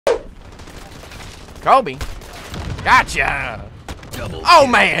Kobe. Gotcha. Double Oh, kill.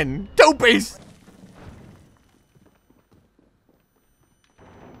 man. Two-piece.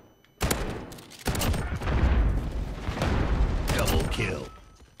 Double kill.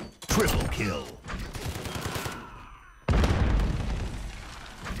 Triple kill.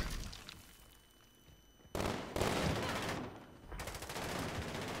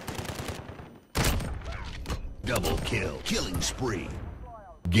 Double kill. Killing spree.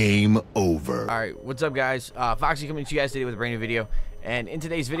 Game over. All right, what's up, guys? Foxy coming to you guys today with a brand new video. And in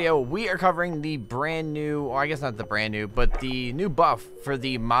today's video, we are covering the brand new, or I guess not the brand new, but the new buff for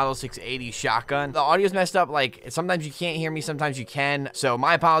the Model 680 shotgun. The audio's messed up. Like, sometimes you can't hear me, sometimes you can. So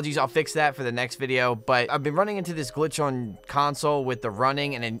my apologies. I'll fix that for the next video. But I've been running into this glitch on console with the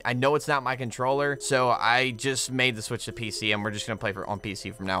running, and I know it's not my controller. So I just made the switch to PC, and we're just gonna play on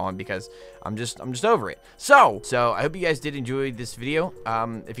PC from now on because I'm just over it. So I hope you guys did enjoy this video.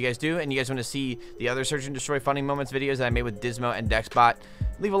 If you guys do, and you guys want to see the other Search and Destroy Funny Moments videos that I made with Dismo and Dexbot,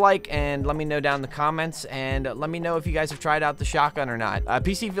 leave a like and let me know down in the comments, and let me know if you guys have tried out the shotgun or not.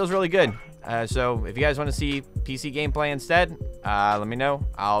 PC feels really good. So if you guys want to see PC gameplay instead, let me know.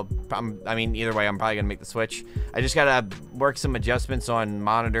 I mean, either way, I'm probably gonna make the switch. I just gotta work some adjustments on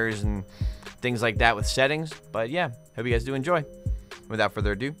monitors and things like that with settings. But yeah, hope you guys do enjoy. Without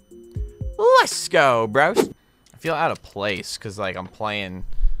further ado, let's go, bros. I feel out of place because like I'm playing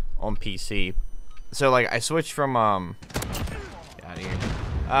on PC. So like I switched from get out of here.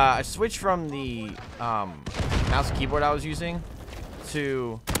 I switched from the mouse and keyboard I was using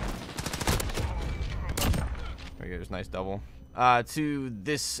to there we go, just nice double. To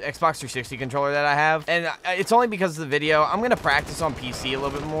this Xbox 360 controller that I have, and it's only because of the video. I'm gonna practice on PC a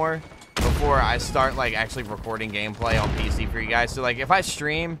little bit more before I start like actually recording gameplay on PC for you guys. So like if I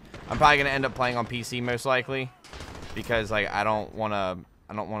stream, I'm probably gonna end up playing on PC most likely because like I don't wanna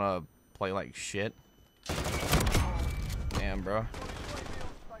play like shit. Damn, bro.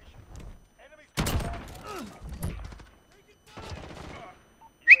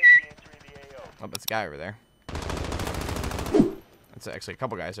 Oh, that's a guy over there. That's actually a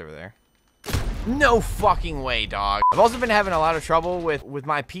couple guys over there. No fucking way, dog. I've also been having a lot of trouble with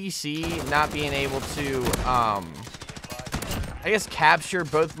my PC not being able to, I guess, capture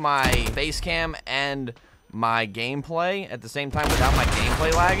both my face cam and my gameplay at the same time without my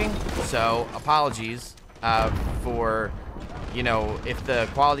gameplay lagging. So, apologies for, you know, if the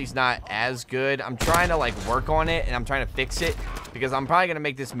quality's not as good. I'm trying to, like, work on it, and I'm trying to fix it because I'm probably going to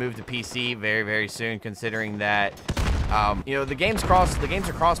make this move to PC very, very soon, considering that, you know, the games are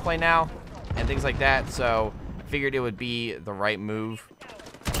crossplay now and things like that, so I figured it would be the right move.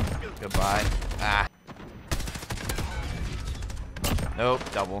 Goodbye. Ah. Nope,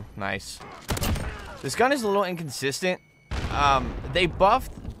 double. Nice. This gun is a little inconsistent. They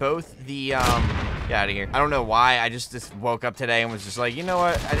buffed both the, get out of here. I don't know why. I just woke up today and was just like, you know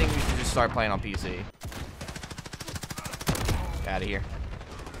what? I think we should just start playing on PC. Get out of here.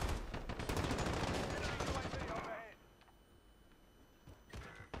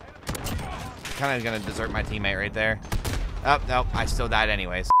 Kind of gonna desert my teammate right there. Oh, nope, I still died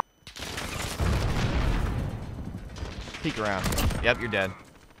anyways. Peek around. Yep, you're dead.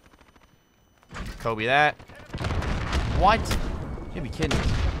 Kobe that. What? You gotta be kidding me.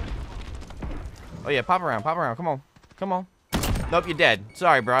 Oh yeah, pop around, come on. Come on. Nope, you're dead.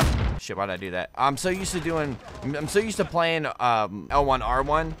 Sorry, bro. Shit, why'd I do that? I'm so used to playing L1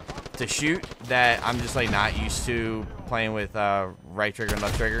 R1 to shoot that I'm just like not used to playing with right trigger and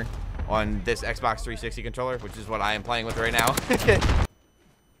left trigger on this Xbox 360 controller, which is what I am playing with right now.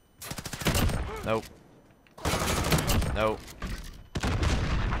 Nope. Nope.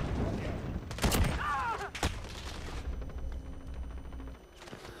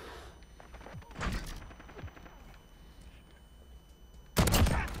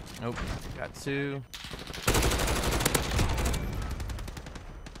 Nope. Got two.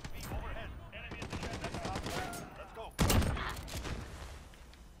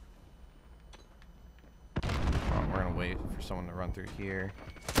 Wait for someone to run through here.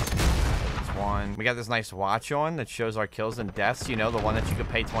 That's one. We got this nice watch on that shows our kills and deaths. You know, the one that you could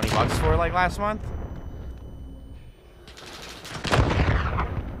pay 20 bucks for like last month.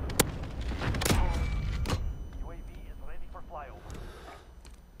 UAV is ready for flyover.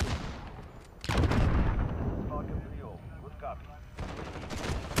 Good copy.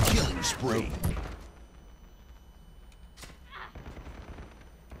 Killing spree.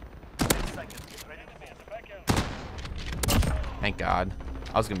 Thank God.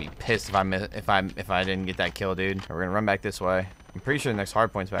 I was gonna be pissed if I didn't get that kill, dude. We're gonna run back this way. I'm pretty sure the next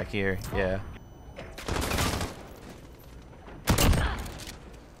hard point's back here. Yeah.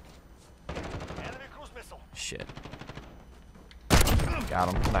 shit.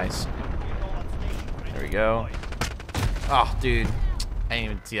 Got him. Nice. There we go. Oh, dude. I didn't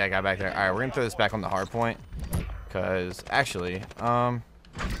even see that guy back there. All right, we're going to throw this back on the hard point. Because, actually,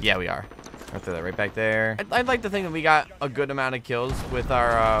 yeah, we are. I'll throw that right back there. I'd like to think that we got a good amount of kills with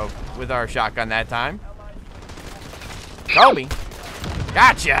our shotgun that time. Kobe.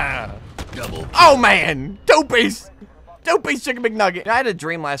 Gotcha. Double. Oh, man. Two-piece. Two-piece chicken McNugget. I had a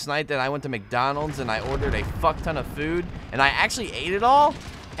dream last night that I went to McDonald's and I ordered a fuck ton of food. And I actually ate it all.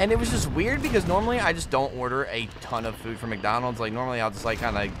 And it was just weird because normally I just don't order a ton of food from McDonald's. Like, normally I'll just, like,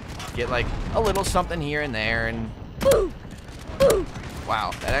 kind of get, like, a little something here and there. And woo, woo.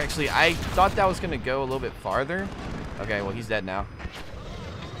 Wow, that actually, I thought that was going to go a little bit farther. Okay, well, he's dead now.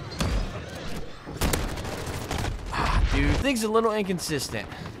 Ah, dude, things a little inconsistent.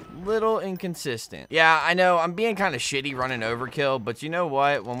 Yeah, I know, I'm being kind of shitty running overkill, but you know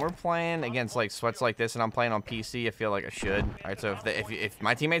what? When we're playing against, like, sweats like this and I'm playing on PC, I feel like I should. All right, so if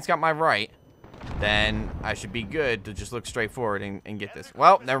my teammates got my right, then I should be good to just look straight forward and get this.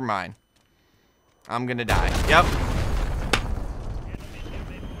 Well, never mind. I'm going to die. Yep.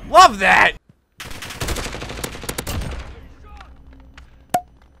 Love that!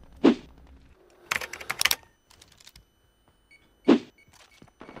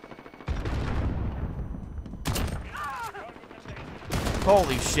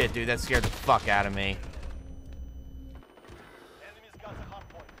 Holy shit, dude, that scared the fuck out of me.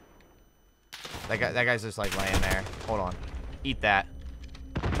 That guy's just like laying there. Hold on. Eat that.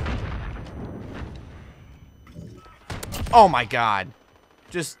 Oh my god.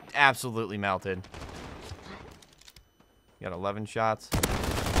 Just absolutely melted. Got 11 shots.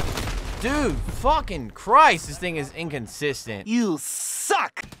 Dude, fucking Christ, this thing is inconsistent. You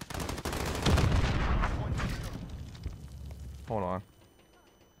suck! Hold on.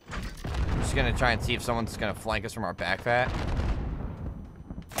 I'm just gonna try and see if someone's gonna flank us from our back fat.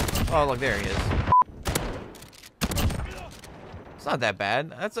 Oh, look, there he is. It's not that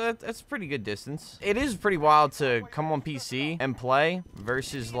bad. That's a pretty good distance. It is pretty wild to come on PC and play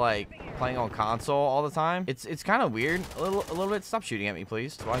versus like playing on console all the time. It's kind of weird. A little bit. Stop shooting at me,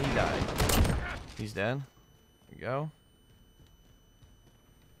 please. That's why he died. He's dead. There we go.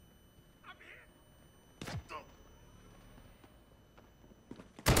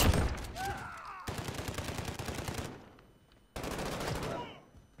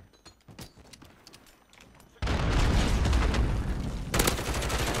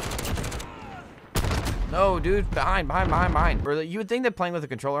 No, dude, behind. Or you would think that playing with a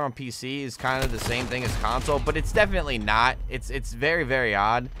controller on PC is kind of the same thing as console, but it's definitely not. It's very, very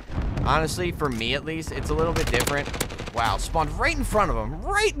odd. Honestly, for me at least, it's a little bit different. Wow, spawned right in front of him.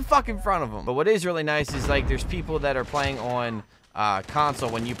 Right in fucking front of him. But what is really nice is, like, there's people that are playing on console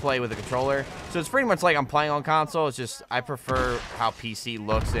when you play with a controller. So it's pretty much like I'm playing on console. It's just I prefer how PC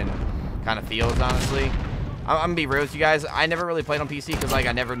looks and kind of feels, honestly. I'm gonna be real with you guys. I never really played on PC because, like,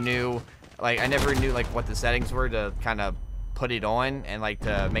 I never knew like what the settings were to kind of put it on and like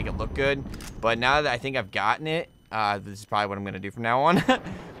to make it look good. But now that I think I've gotten it, this is probably what I'm gonna do from now on. We're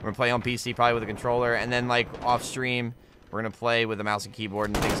gonna play on PC probably with a controller, and then like off stream we're gonna play with a mouse and keyboard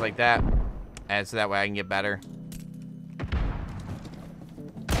and things like that, and so that way I can get better.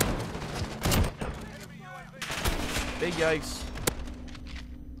 Big yikes.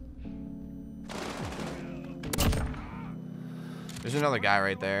 There's another guy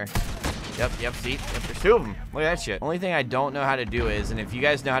right there. Yep, see? Yep, there's two of them. Look at that shit. Only thing I don't know how to do is, and if you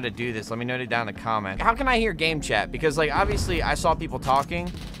guys know how to do this, let me know it down in the comments. How can I hear game chat? Because, like, obviously, I saw people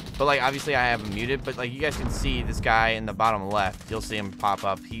talking, but, like, obviously, I have him muted. But, like, you guys can see this guy in the bottom left. You'll see him pop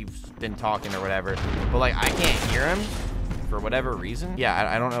up. He's been talking or whatever. But, like, I can't hear him for whatever reason. Yeah,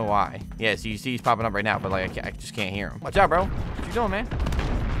 I don't know why. Yeah, so you see he's popping up right now, but, like, I just can't hear him. Watch out, bro. What you doing, man?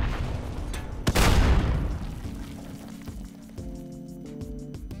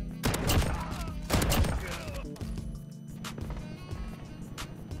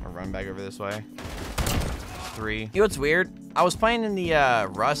 Run back over this way. 3. You know what's weird? I was playing in the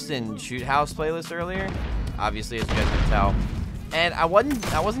Rust and Shoot House playlist earlier. Obviously, as you guys can tell. And I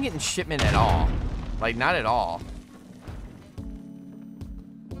wasn't getting shipment at all. Like, not at all.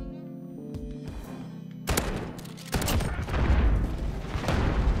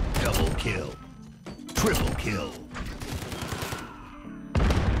 Double kill. Triple kill.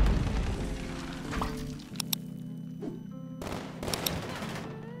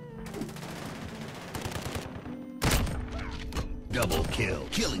 Double kill.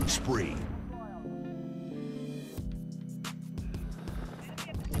 Killing spree.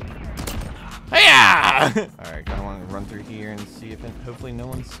 Hiya! Alright, I want to run through here and see if hopefully no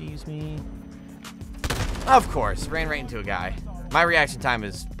one sees me. Of course, ran right into a guy. My reaction time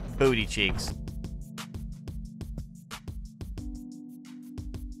is booty cheeks.